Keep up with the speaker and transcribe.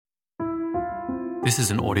This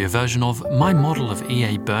is an audio version of My Model of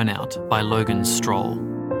EA Burnout by Logan Strohl,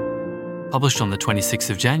 published on the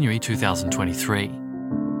 26th of January 2023.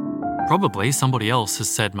 Probably somebody else has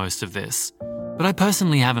said most of this, but I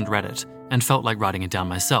personally haven't read it and felt like writing it down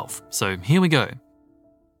myself, so here we go.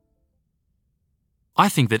 I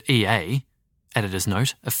think that EA, editor's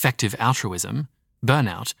note, effective altruism,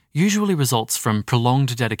 burnout, usually results from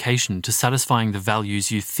prolonged dedication to satisfying the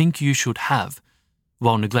values you think you should have,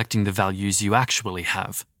 while neglecting the values you actually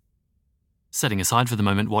have. Setting aside for the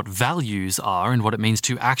moment what values are and what it means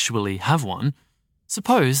to actually have one,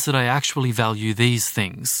 suppose that I actually value these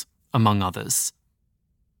things, among others.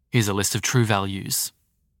 Here's a list of true values: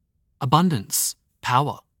 abundance,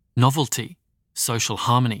 power, novelty, social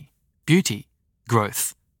harmony, beauty,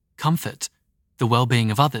 growth, comfort, the well-being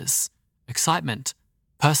of others, excitement,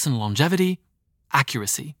 personal longevity,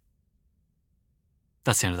 accuracy.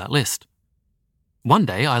 That's the end of that list. One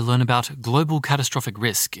day I learn about global catastrophic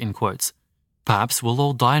risk, in quotes. Perhaps we'll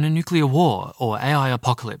all die in a nuclear war or AI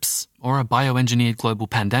apocalypse or a bioengineered global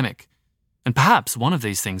pandemic. And perhaps one of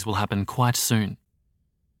these things will happen quite soon.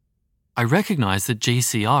 I recognize that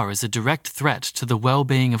GCR is a direct threat to the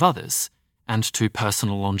well-being of others and to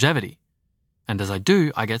personal longevity. And as I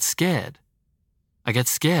do, I get scared. I get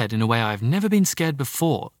scared in a way I've never been scared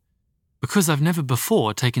before, because I've never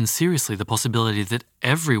before taken seriously the possibility that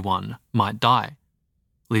everyone might die,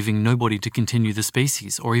 leaving nobody to continue the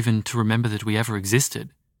species or even to remember that we ever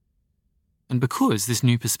existed. And because this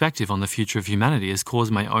new perspective on the future of humanity has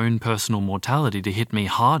caused my own personal mortality to hit me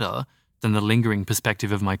harder than the lingering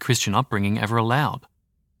perspective of my Christian upbringing ever allowed.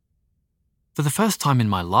 For the first time in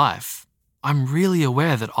my life, I'm really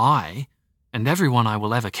aware that I, and everyone I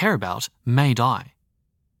will ever care about, may die.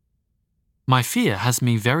 My fear has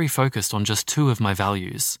me very focused on just two of my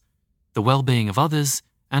values: the well-being of others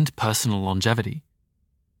and personal longevity.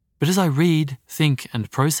 But as I read, think,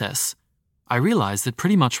 and process, I realize that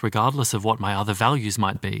pretty much regardless of what my other values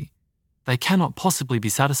might be, they cannot possibly be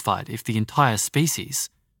satisfied if the entire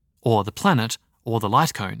species, or the planet, or the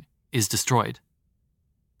light cone, is destroyed.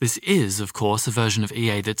 This is, of course, a version of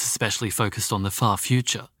EA that's especially focused on the far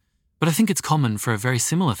future, but I think it's common for a very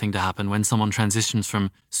similar thing to happen when someone transitions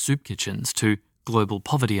from soup kitchens to global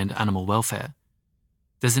poverty and animal welfare.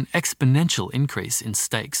 There's an exponential increase in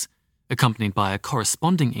stakes, accompanied by a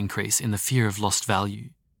corresponding increase in the fear of lost value.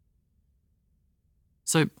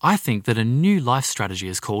 So I think that a new life strategy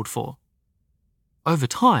is called for. Over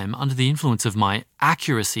time, under the influence of my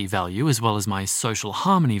accuracy value as well as my social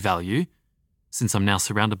harmony value, since I'm now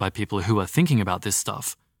surrounded by people who are thinking about this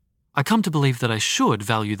stuff, I come to believe that I should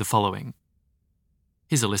value the following.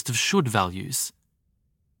 Here's a list of should values: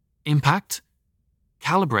 impact,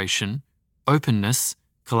 calibration, openness,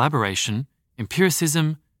 collaboration,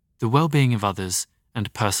 empiricism, the well-being of others,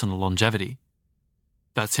 and personal longevity.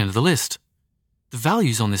 That's the end of the list. The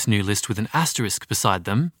values on this new list with an asterisk beside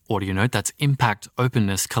them, audio note, that's impact,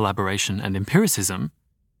 openness, collaboration, and empiricism,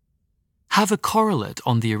 have a correlate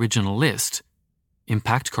on the original list.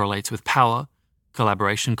 Impact correlates with power,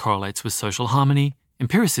 collaboration correlates with social harmony,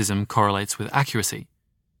 empiricism correlates with accuracy.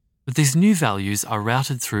 But these new values are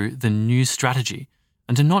routed through the new strategy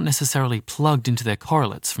and are not necessarily plugged into their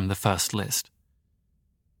correlates from the first list.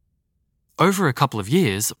 Over a couple of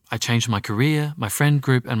years, I changed my career, my friend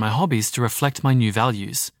group, and my hobbies to reflect my new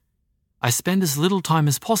values. I spend as little time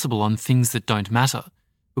as possible on things that don't matter,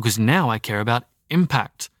 because now I care about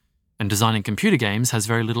impact, and designing computer games has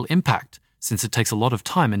very little impact, since it takes a lot of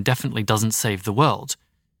time and definitely doesn't save the world,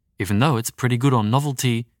 even though it's pretty good on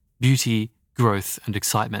novelty, beauty, growth, and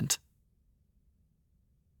excitement.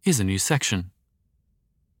 Here's a new section.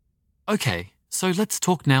 Okay, so let's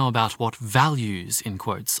talk now about what values, in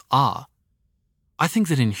quotes, are. I think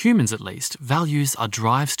that in humans at least, values are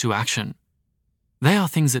drives to action. They are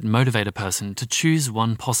things that motivate a person to choose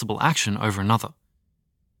one possible action over another.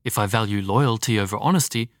 If I value loyalty over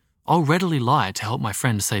honesty, I'll readily lie to help my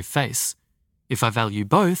friend save face. If I value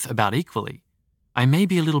both about equally, I may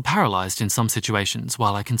be a little paralyzed in some situations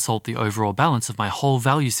while I consult the overall balance of my whole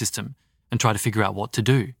value system and try to figure out what to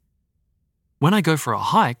do. When I go for a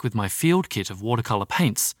hike with my field kit of watercolor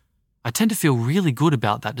paints, I tend to feel really good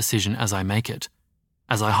about that decision as I make it,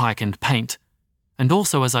 as I hike and paint, and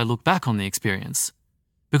also as I look back on the experience,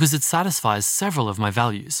 because it satisfies several of my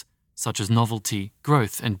values, such as novelty,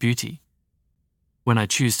 growth, and beauty. When I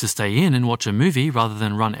choose to stay in and watch a movie rather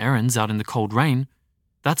than run errands out in the cold rain,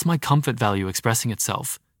 that's my comfort value expressing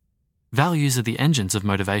itself. Values are the engines of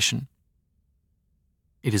motivation.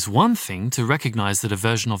 It is one thing to recognize that a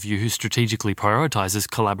version of you who strategically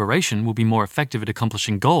prioritizes collaboration will be more effective at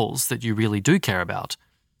accomplishing goals that you really do care about,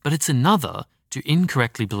 but it's another to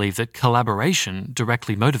incorrectly believe that collaboration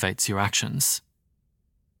directly motivates your actions.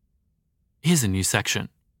 Here's a new section.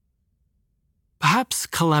 Perhaps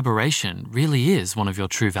collaboration really is one of your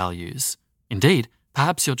true values. Indeed,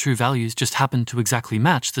 perhaps your true values just happen to exactly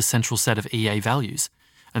match the central set of EA values,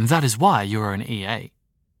 and that is why you are an EA.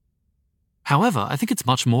 However, I think it's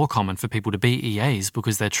much more common for people to be EAs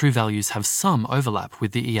because their true values have some overlap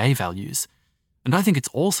with the EA values, and I think it's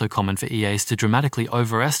also common for EAs to dramatically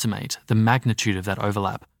overestimate the magnitude of that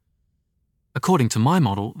overlap. According to my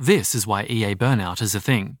model, this is why EA burnout is a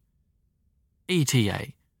thing.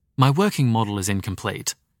 ETA. My working model is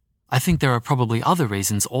incomplete. I think there are probably other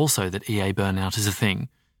reasons also that EA burnout is a thing,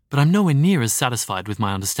 but I'm nowhere near as satisfied with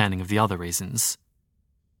my understanding of the other reasons.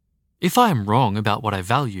 If I am wrong about what I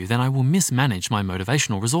value, then I will mismanage my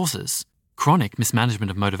motivational resources. Chronic mismanagement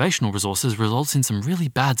of motivational resources results in some really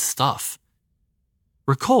bad stuff.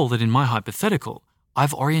 Recall that in my hypothetical,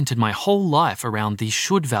 I've oriented my whole life around the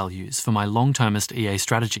should values for my long-termist EA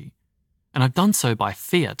strategy, and I've done so by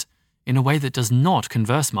fiat, in a way that does not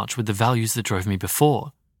converse much with the values that drove me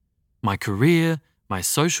before. My career, my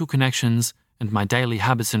social connections, and my daily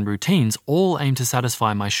habits and routines all aim to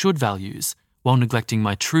satisfy my should values while neglecting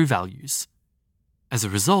my true values. As a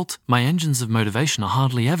result, my engines of motivation are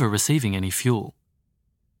hardly ever receiving any fuel.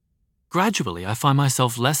 Gradually, I find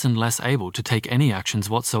myself less and less able to take any actions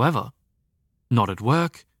whatsoever. Not at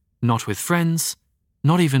work, not with friends,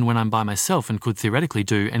 not even when I'm by myself and could theoretically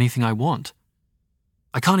do anything I want.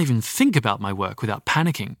 I can't even think about my work without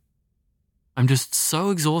panicking. I'm just so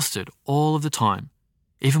exhausted all of the time.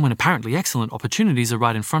 Even when apparently excellent opportunities are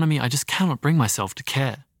right in front of me, I just cannot bring myself to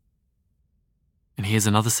care. And here's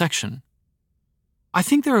another section. I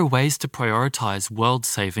think there are ways to prioritize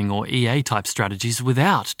world-saving or EA-type strategies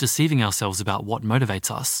without deceiving ourselves about what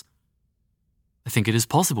motivates us. I think it is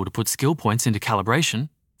possible to put skill points into calibration,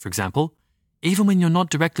 for example, even when you're not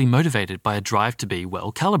directly motivated by a drive to be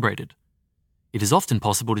well-calibrated. It is often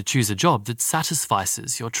possible to choose a job that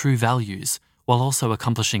satisfies your true values while also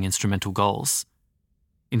accomplishing instrumental goals.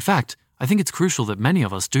 In fact, I think it's crucial that many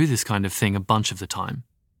of us do this kind of thing a bunch of the time.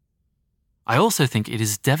 I also think it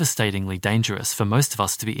is devastatingly dangerous for most of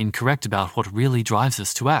us to be incorrect about what really drives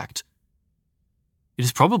us to act. It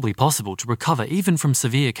is probably possible to recover even from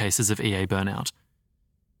severe cases of EA burnout.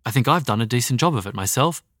 I think I've done a decent job of it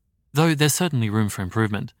myself, though there's certainly room for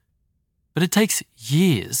improvement. But it takes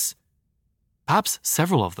years. Perhaps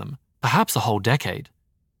several of them, perhaps a whole decade.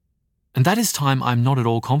 And that is time I'm not at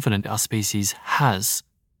all confident our species has.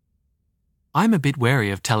 I'm a bit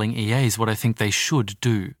wary of telling EAs what I think they should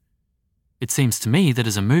do. It seems to me that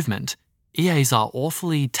as a movement, EAs are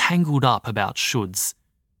awfully tangled up about shoulds,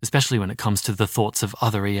 especially when it comes to the thoughts of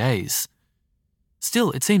other EAs.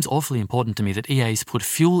 Still, it seems awfully important to me that EAs put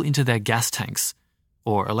fuel into their gas tanks,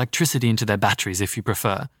 or electricity into their batteries if you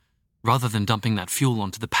prefer, rather than dumping that fuel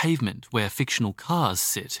onto the pavement where fictional cars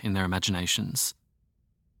sit in their imaginations.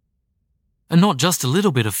 And not just a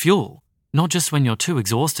little bit of fuel, not just when you're too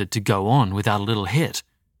exhausted to go on without a little hit.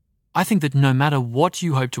 I think that no matter what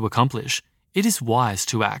you hope to accomplish, it is wise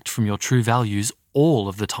to act from your true values all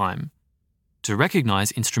of the time, to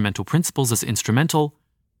recognize instrumental principles as instrumental,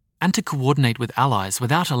 and to coordinate with allies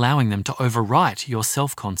without allowing them to overwrite your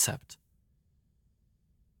self-concept.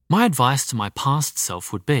 My advice to my past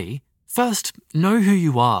self would be, first, know who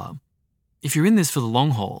you are. If you're in this for the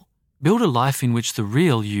long haul, build a life in which the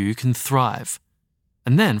real you can thrive.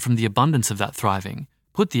 And then, from the abundance of that thriving,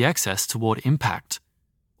 put the excess toward impact,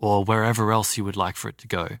 or wherever else you would like for it to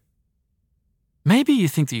go. Maybe you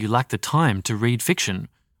think that you lack the time to read fiction,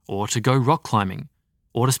 or to go rock climbing,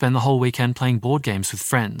 or to spend the whole weekend playing board games with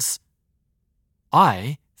friends.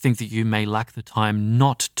 I think that you may lack the time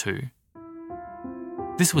not to.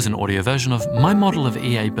 This was an audio version of My Model of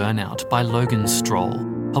EA Burnout by Logan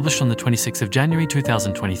Strohl, published on the 26th of January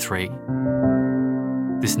 2023.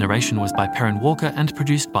 This narration was by Perrin Walker and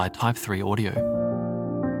produced by Type 3 Audio.